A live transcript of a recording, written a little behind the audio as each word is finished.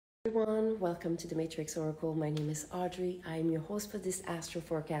Everyone, welcome to the Matrix Oracle. My name is Audrey. I am your host for this astro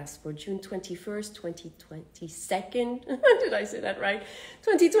forecast for June 21st, 2022. Did I say that right?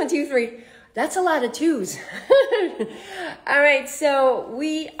 2023. That's a lot of twos. All right, so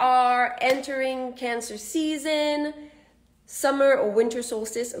we are entering Cancer season, summer or winter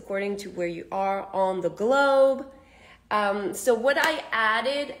solstice, according to where you are on the globe. So what I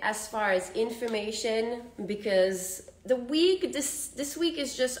added as far as information, because the week, this week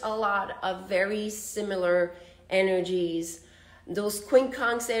is just a lot of very similar energies. Those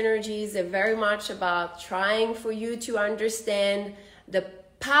quincunx energies are very much about trying for you to understand the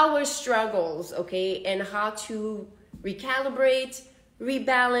power struggles, okay, and how to recalibrate,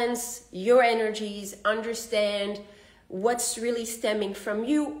 rebalance your energies, understand what's really stemming from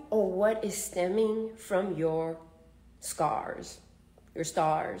you or what is stemming from your scars, your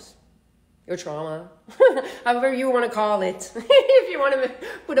stars, your trauma, however you want to call it, if you want to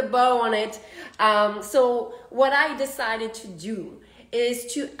put a bow on it. So what I decided to do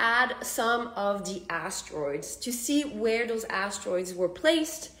is to add some of the asteroids to see where those asteroids were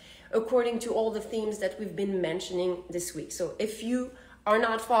placed according to all the themes that we've been mentioning this week. So if you are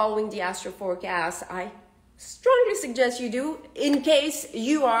not following the astro forecast, I strongly suggest you do, in case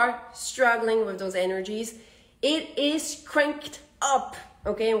you are struggling with those energies. It is cranked up,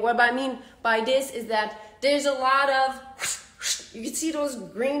 okay? And what I mean by this is that there's a lot of, you can see those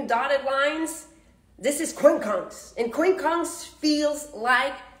green dotted lines? This is quincunx. And quincunx feels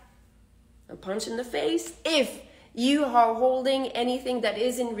like a punch in the face if you are holding anything that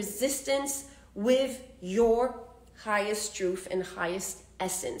is in resistance with your highest truth and highest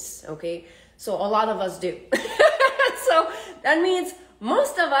essence, okay? So a lot of us do. So that means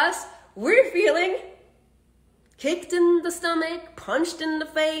most of us, we're feeling kicked in the stomach, punched in the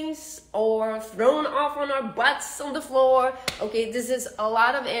face, or thrown off on our butts on the floor. Okay, this is a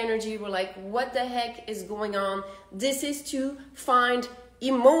lot of energy. We're like, what the heck is going on? This is to find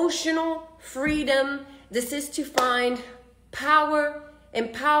emotional freedom. This is to find power,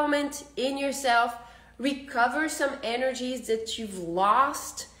 empowerment in yourself, recover some energies that you've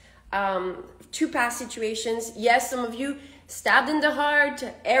lost to past situations. Yes, some of you stabbed in the heart,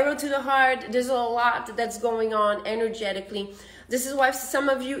 arrow to the heart. There's a lot that's going on energetically. This is why some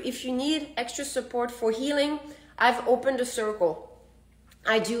of you, if you need extra support for healing, I've opened a circle.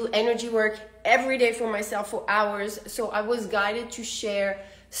 I do energy work every day for myself for hours. So I was guided to share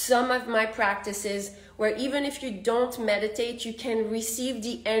some of my practices where even if you don't meditate, you can receive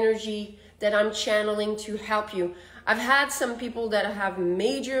the energy that I'm channeling to help you. I've had some people that have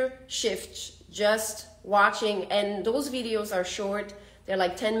major shifts just watching, and those videos are short. They're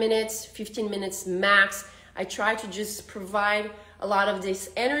like 10 minutes, 15 minutes max. I try to just provide a lot of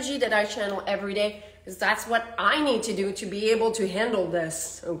this energy that I channel every day, because that's what I need to do to be able to handle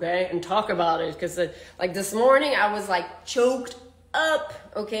this, okay, and talk about it. Because like this morning I was like choked up,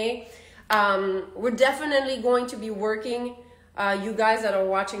 okay. We're definitely going to be working, you guys that are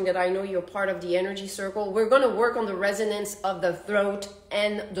watching, that I know you're part of the energy circle, we're going to work on the resonance of the throat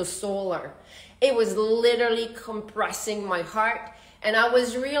and the solar. It was literally compressing my heart, and I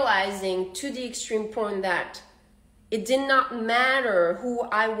was realizing to the extreme point that it did not matter who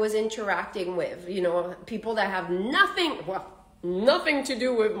I was interacting with, you know, people that have nothing to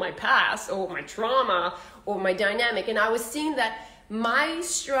do with my past or my trauma or my dynamic. And I was seeing that my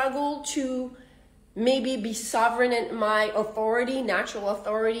struggle to maybe be sovereign in my authority, natural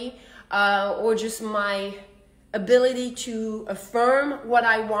authority, or just my ability to affirm what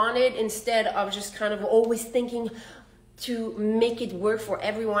I wanted instead of just kind of always thinking to make it work for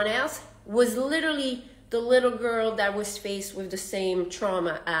everyone else, was literally the little girl that was faced with the same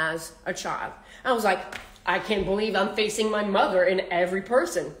trauma as a child. I was like, I can't believe I'm facing my mother in every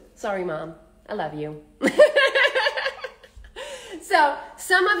person. Sorry, Mom. I love you. So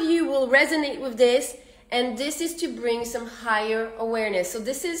some of you will resonate with this, and this is to bring some higher awareness. So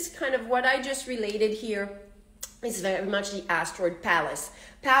this is kind of what I just related here. It's very much the asteroid Pallas.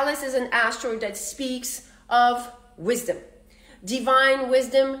 Pallas is an asteroid that speaks of wisdom, divine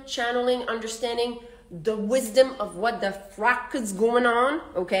wisdom, channeling, understanding the wisdom of what the frack is going on,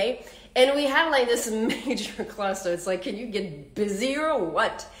 okay? And we have like this major cluster. It's like, can you get busier or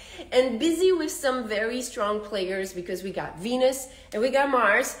what? And busy with some very strong players, because we got Venus and we got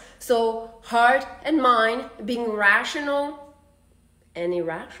Mars. So heart and mind being rational and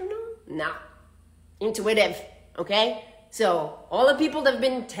irrational? Nah, intuitive. Okay, so all the people that have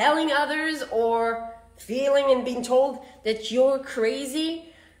been telling others or feeling and being told that you're crazy,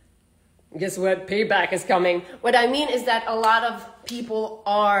 guess what? Payback is coming. What I mean is that a lot of people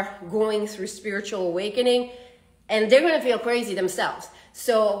are going through spiritual awakening, and they're going to feel crazy themselves.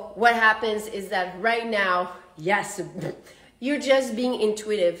 So what happens is that right now, yes, you're just being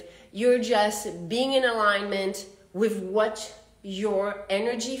intuitive. You're just being in alignment with what your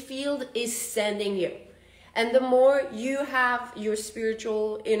energy field is sending you. And the more you have your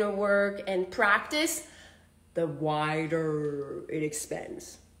spiritual inner work and practice, the wider it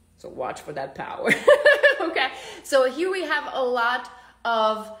expands. So watch for that power. Okay, so here we have a lot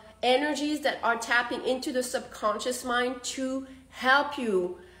of energies that are tapping into the subconscious mind to help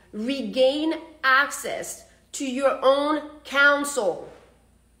you regain access to your own counsel.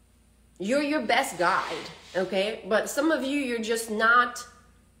 You're your best guide, okay? But some of you, you're just not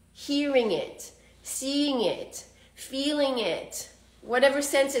hearing it, seeing it, feeling it, whatever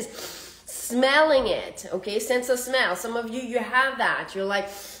senses, smelling it, okay? Sense of smell. Some of you, you have that. You're like,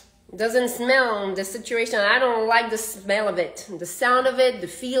 doesn't smell the situation. I don't like the smell of it, the sound of it, the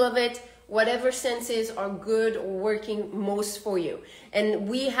feel of it. Whatever senses are good or working most for you. And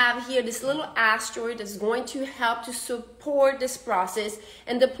we have here this little asteroid that's going to help to support this process.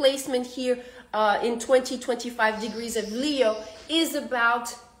 And the placement here in 20-25 degrees of Leo is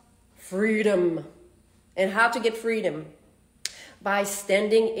about freedom. And how to get freedom? By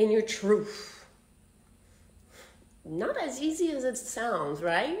standing in your truth. Not as easy as it sounds,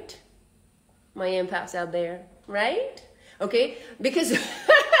 right? My empaths out there, right? Okay, because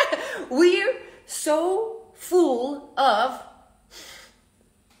we're so full of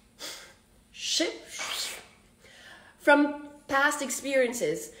shit from past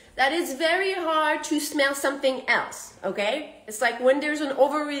experiences that it's very hard to smell something else, okay? It's like when there's an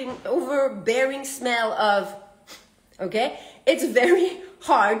overbearing smell of, okay? It's very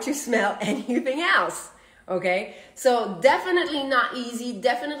hard to smell anything else, okay? So definitely not easy,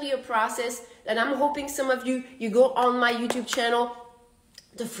 definitely a process that I'm hoping some of you go on my YouTube channel.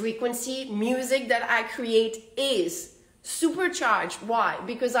 The frequency music that I create is supercharged. Why?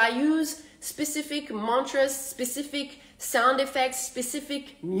 Because I use specific mantras, specific sound effects,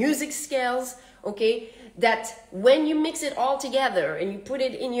 specific music scales, okay? That when you mix it all together and you put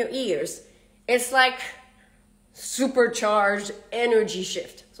it in your ears, it's like supercharged energy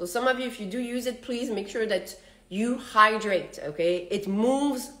shift. So some of you, if you do use it, please make sure that you hydrate, okay? It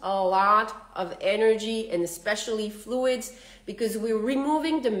moves a lot of energy and especially fluids because we're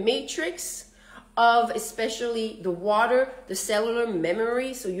removing the matrix of especially the water, the cellular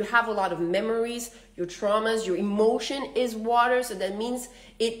memory. So you have a lot of memories, your traumas, your emotion is water. So that means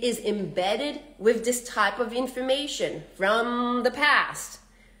it is embedded with this type of information from the past.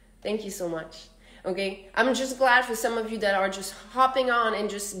 Thank you so much. Okay, I'm just glad for some of you that are just hopping on and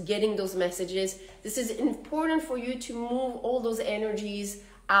just getting those messages. This is important for you to move all those energies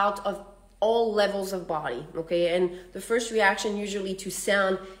out of all levels of body, okay? And the first reaction usually to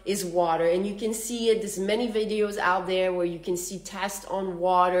sound is water, and you can see it. There's many videos out there where you can see tests on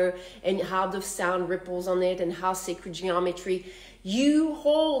water and how the sound ripples on it and how sacred geometry. You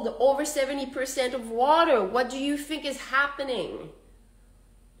hold over 70% of water. What do you think is happening?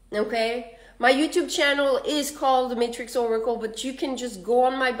 Okay? My YouTube channel is called The Matrix Oracle, but you can just go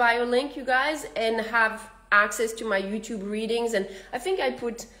on my bio link, you guys, and have access to my YouTube readings. And I think I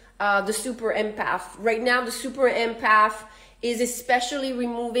put the super empath. Right now, the super empath is especially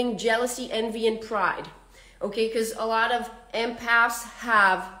removing jealousy, envy, and pride. Okay, because a lot of empaths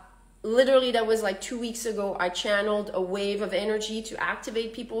have, literally that was like 2 weeks ago, I channeled a wave of energy to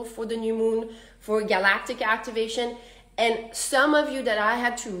activate people for the new moon, for galactic activation. And some of you that I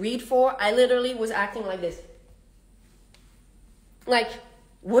had to read for, I literally was acting like this. Like,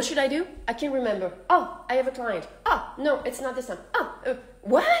 what should I do? I can't remember. Oh, I have a client. Oh, no, it's not this time. Oh,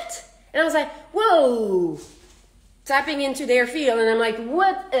 what? And I was like, whoa. Tapping into their field. And I'm like,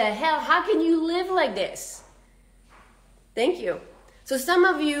 what the hell? How can you live like this? Thank you. So some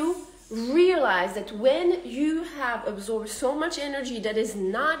of you realize that when you have absorbed so much energy that is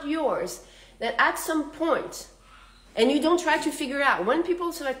not yours, that at some point, and you don't try to figure out. When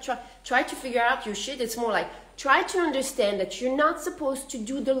people try to figure out your shit, it's more like, try to understand that you're not supposed to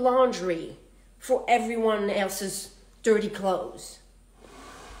do the laundry for everyone else's dirty clothes.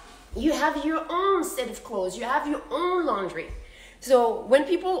 You have your own set of clothes. You have your own laundry. So when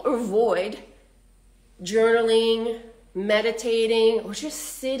people avoid journaling, meditating, or just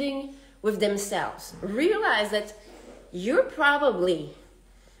sitting with themselves, realize that you're probably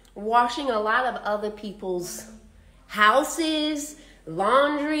washing a lot of other people's houses,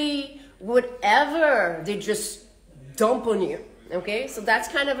 laundry, whatever they just dump on you, okay? So that's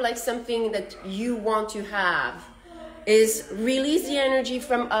kind of like something that you want to have, is release the energy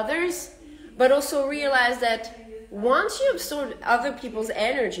from others, but also realize that once you absorb other people's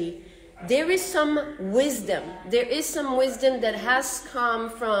energy, there is some wisdom. There is some wisdom that has come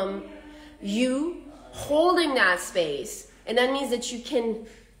from you holding that space. And that means that you can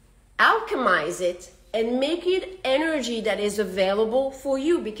alchemize it and make it energy that is available for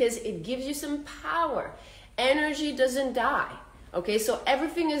you, because it gives you some power. Energy doesn't die. Okay, so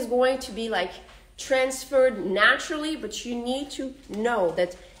everything is going to be like transferred naturally, but you need to know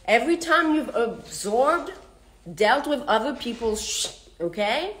that every time you've absorbed, dealt with other people's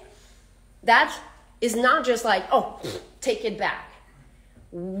okay, that is not just like, oh, take it back.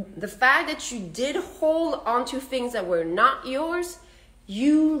 The fact that you did hold onto things that were not yours,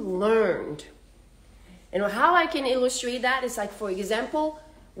 you learned. And how I can illustrate that is like, for example,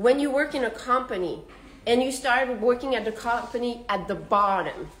 when you work in a company and you started working at the company at the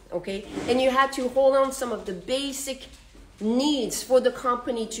bottom, okay, and you had to hold on some of the basic needs for the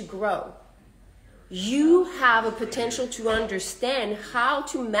company to grow. You have a potential to understand how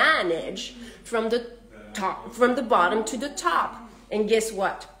to manage from the top, from the bottom to the top. And guess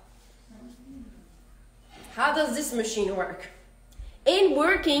what? How does this machine work? In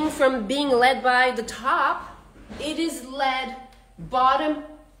working from being led by the top, it is led bottom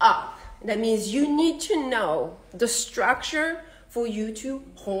up. That means you need to know the structure for you to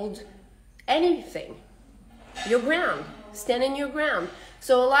hold anything. Your ground. Stand in your ground.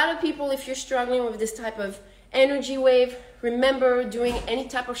 So a lot of people, if you're struggling with this type of energy wave, remember doing any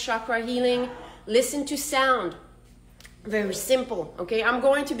type of chakra healing, listen to sound. Very simple, okay? I'm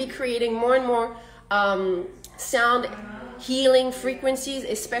going to be creating more and more sound healing frequencies,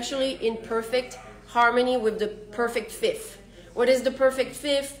 especially in perfect harmony with the perfect fifth. What is the perfect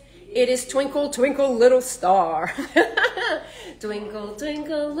fifth? It is twinkle, twinkle, little star. Twinkle,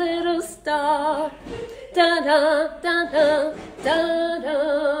 twinkle, little star. Da da da da da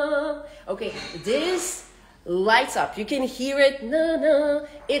da. Okay, this lights up. You can hear it. Na na.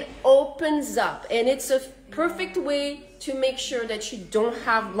 It opens up, and it's a perfect way to make sure that you don't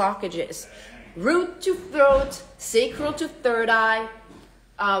have blockages. Root to throat, sacral to third eye,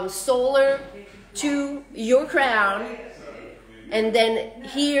 solar to your crown. And then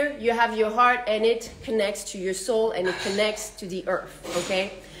here you have your heart, and it connects to your soul, and it connects to the earth,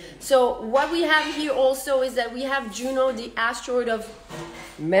 okay? So what we have here also is that we have Juno, the asteroid of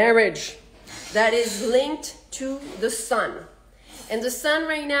marriage, that is linked to the sun. And the sun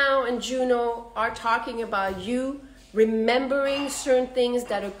right now and Juno are talking about you remembering certain things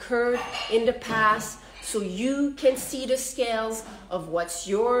that occurred in the past, so you can see the scales of what's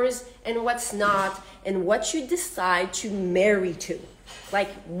yours and what's not, and what you decide to marry to.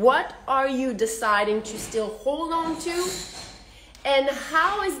 Like, what are you deciding to still hold on to? And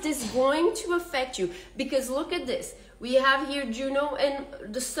how is this going to affect you? Because look at this. We have here Juno and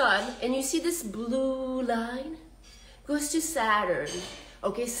the sun, and you see this blue line? Goes to Saturn.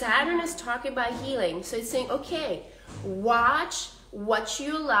 Okay, Saturn is talking about healing. So it's saying, okay, watch what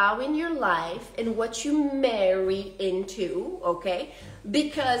you allow in your life and what you marry into, okay?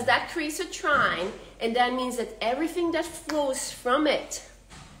 Because that creates a trine, and that means that everything that flows from it,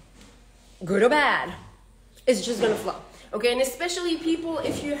 good or bad, is just gonna flow, okay? And especially people,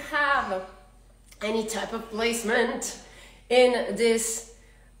 if you have any type of placement in this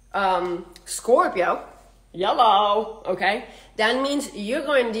Scorpio, yellow, okay? That means you're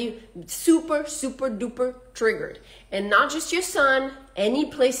going to be super, super duper triggered. And not just your sun,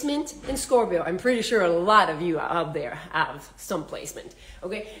 any placement in Scorpio. I'm pretty sure a lot of you out there have some placement,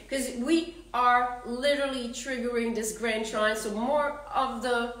 okay? Because we are literally triggering this grand trine. So more of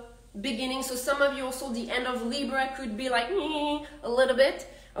the beginning. So some of you also, the end of Libra could be like a little bit,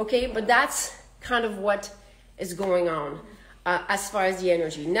 okay? But that's kind of what is going on as far as the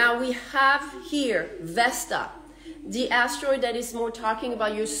energy. Now we have here Vesta, the asteroid that is more talking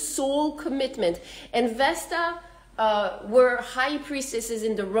about your soul commitment. And Vesta were high priestesses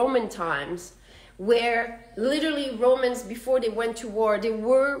in the Roman times, where literally Romans, before they went to war, they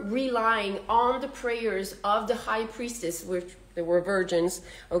were relying on the prayers of the high priestess, which they were virgins,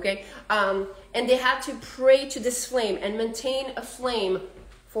 okay? And they had to pray to this flame and maintain a flame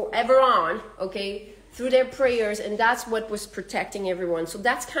forever on, okay, through their prayers, and that's what was protecting everyone. So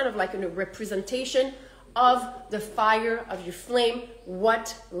that's kind of like a representation of the fire of your flame,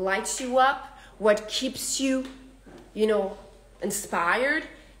 what lights you up, what keeps you, you know, inspired.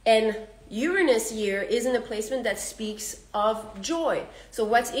 And Uranus here is in a placement that speaks of joy. So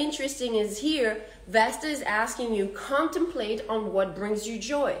what's interesting is here, Vesta is asking you, contemplate on what brings you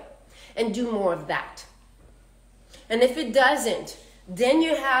joy and do more of that. And if it doesn't, then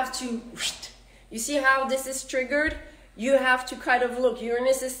you have to, you see how this is triggered? You have to kind of look.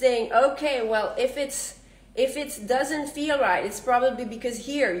 Uranus is saying, okay, well, if it's If it doesn't feel right, it's probably because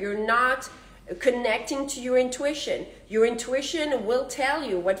here you're not connecting to your intuition. Your intuition will tell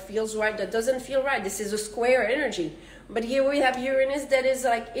you what feels right, that doesn't feel right. This is a square energy. But here we have Uranus that is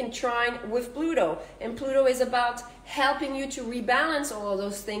like in trine with Pluto. And Pluto is about helping you to rebalance all of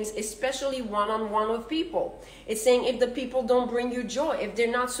those things, especially one-on-one with people. It's saying if the people don't bring you joy, if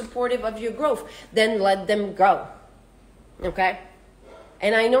they're not supportive of your growth, then let them go. Okay?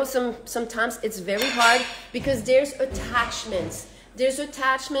 And I know sometimes it's very hard because there's attachments. There's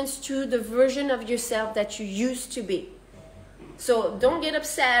attachments to the version of yourself that you used to be. So don't get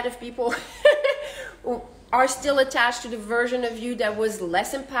upset if people are still attached to the version of you that was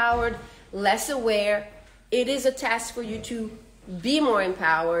less empowered, less aware. It is a task for you to be more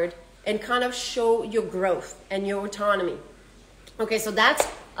empowered and kind of show your growth and your autonomy. Okay, so that's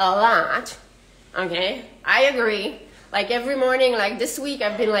a lot. Okay, I agree. Like every morning, like this week,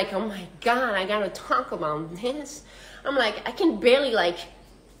 I've been like, oh my God, I gotta talk about this. I'm like, I can barely like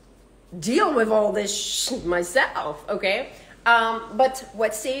deal with all this myself, okay? But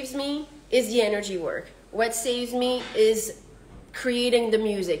what saves me is the energy work. What saves me is creating the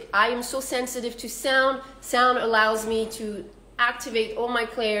music. I am so sensitive to sound. Sound allows me to activate all my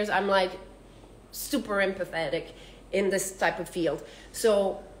clairs. I'm like super empathetic in this type of field.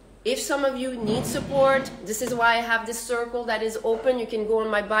 So if some of you need support, this is why I have this circle that is open. You can go on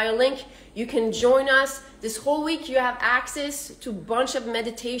my bio link. You can join us. This whole week you have access to a bunch of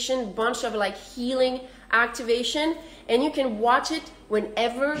meditation, bunch of like healing activation, and you can watch it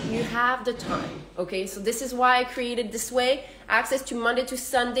whenever you have the time. Okay, so this is why I created this way. Access to Monday to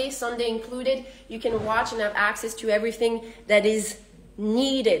Sunday, Sunday included. You can watch and have access to everything that is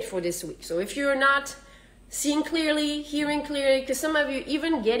needed for this week. So if you're not seeing clearly, hearing clearly, because some of you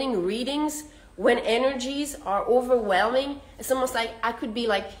even getting readings when energies are overwhelming, it's almost like I could be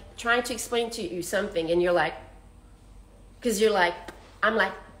like trying to explain to you something and you're like, because you're like, I'm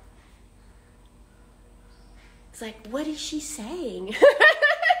like, it's like, what is she saying?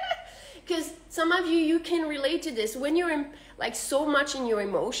 Because some of you, you can relate to this. When you're in, like so much in your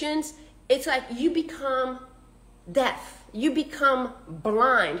emotions, it's like you become deaf. You become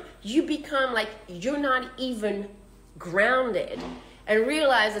blind. You become like you're not even grounded. And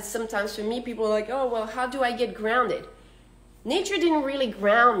realize that sometimes for me, people are like, oh, well, how do I get grounded? Nature didn't really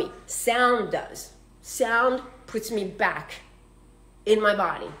ground me. Sound does. Sound puts me back in my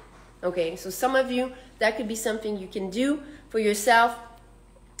body. Okay, so some of you, that could be something you can do for yourself.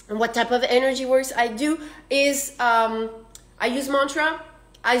 And what type of energy works I do is I use mantra,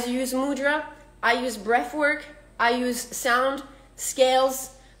 I use mudra, I use breath work, I use sound,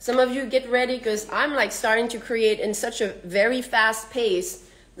 scales. Some of you get ready because I'm like starting to create in such a very fast pace.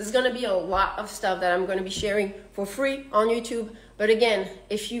 There's going to be a lot of stuff that I'm going to be sharing for free on YouTube. But again,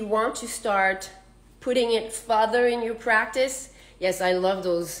 if you want to start putting it further in your practice, yes, I love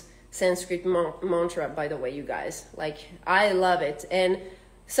those Sanskrit mantra, by the way, you guys. Like, I love it. And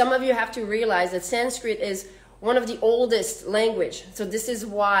some of you have to realize that Sanskrit is one of the oldest language. So this is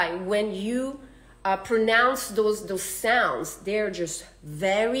why when you pronounce those sounds, they're just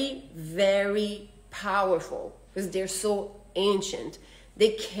very, very powerful because they're so ancient.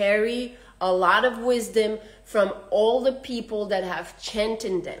 They carry a lot of wisdom from all the people that have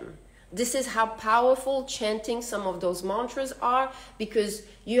chanted them. This is how powerful chanting some of those mantras are, because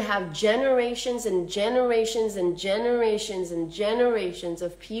you have generations and generations and generations and generations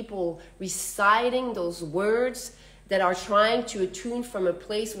of people reciting those words that are trying to attune from a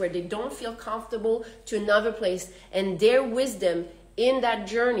place where they don't feel comfortable to another place. And their wisdom in that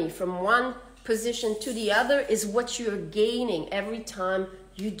journey from one position to the other is what you're gaining every time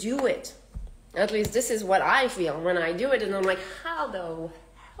you do it. At least this is what I feel when I do it. And I'm like, how the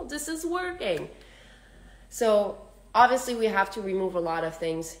hell this is working? So obviously we have to remove a lot of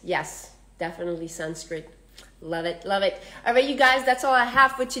things. Yes, definitely Sanskrit. Love it, love it. All right, you guys, that's all I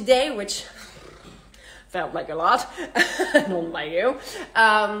have for today, which felt like a lot. I don't like you.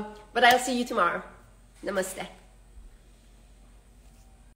 But I'll see you tomorrow. Namaste.